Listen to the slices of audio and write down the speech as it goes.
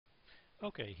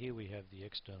Okay, here we have the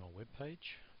external web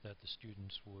page that the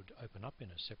students would open up in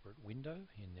a separate window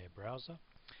in their browser,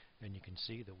 and you can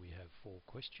see that we have 4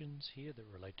 questions here that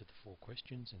relate to the 4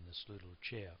 questions in this little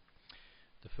chair.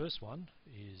 The first one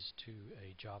is to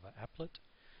a Java applet.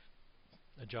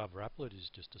 A Java applet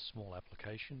is just a small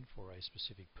application for a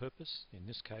specific purpose. In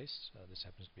this case, this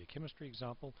happens to be a chemistry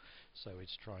example, so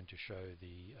it's trying to show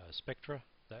the spectra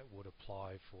that would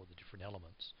apply for the different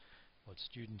elements. What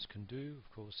students can do, of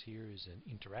course, here is an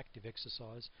interactive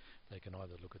exercise. They can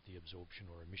either look at the absorption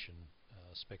or emission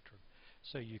spectrum.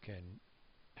 So you can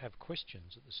have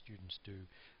questions that the students do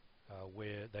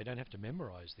where they don't have to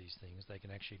memorize these things. They can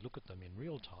actually look at them in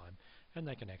real time and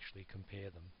they can actually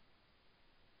compare them.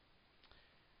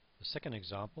 The second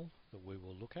example that we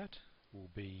will look at will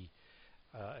be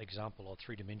example of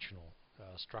three-dimensional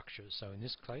structures. So in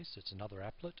this case it's another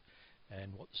applet,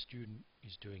 and what the student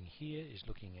is doing here is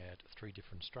looking at 3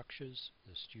 different structures.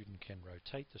 The student can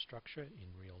rotate the structure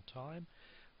in real time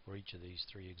for each of these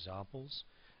 3 examples.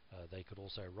 They could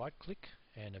also right-click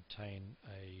and obtain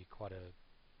quite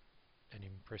an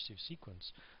impressive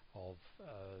sequence of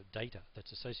data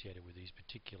that's associated with these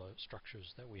particular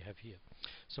structures that we have here.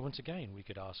 So once again, we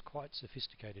could ask quite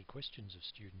sophisticated questions of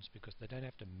students because they don't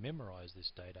have to memorize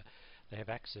this data. They have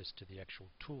access to the actual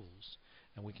tools,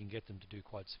 and we can get them to do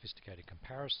quite sophisticated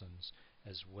comparisons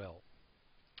as well.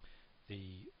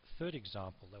 The third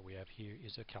example that we have here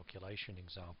is a calculation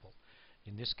example.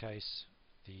 In this case,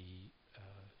 the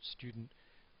student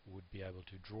would be able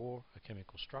to draw a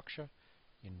chemical structure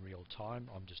in real time.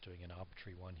 I'm just doing an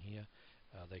arbitrary one here.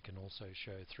 They can also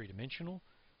show 3-dimensional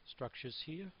structures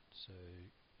here, so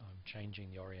I'm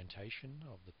changing the orientation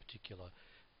of the particular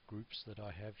groups that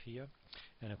I have here.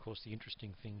 And of course the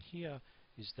interesting thing here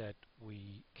is that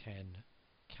we can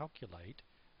calculate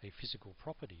a physical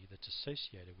property that's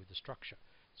associated with the structure.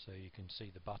 So you can see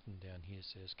the button down here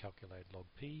says calculate log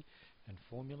p and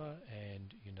formula,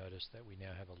 and you notice that we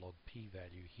now have a log p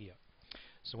value here.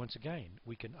 So once again,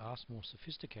 we can ask more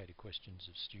sophisticated questions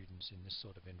of students in this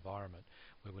sort of environment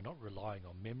where we're not relying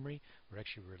on memory, we're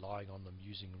actually relying on them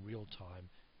using real-time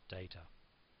data.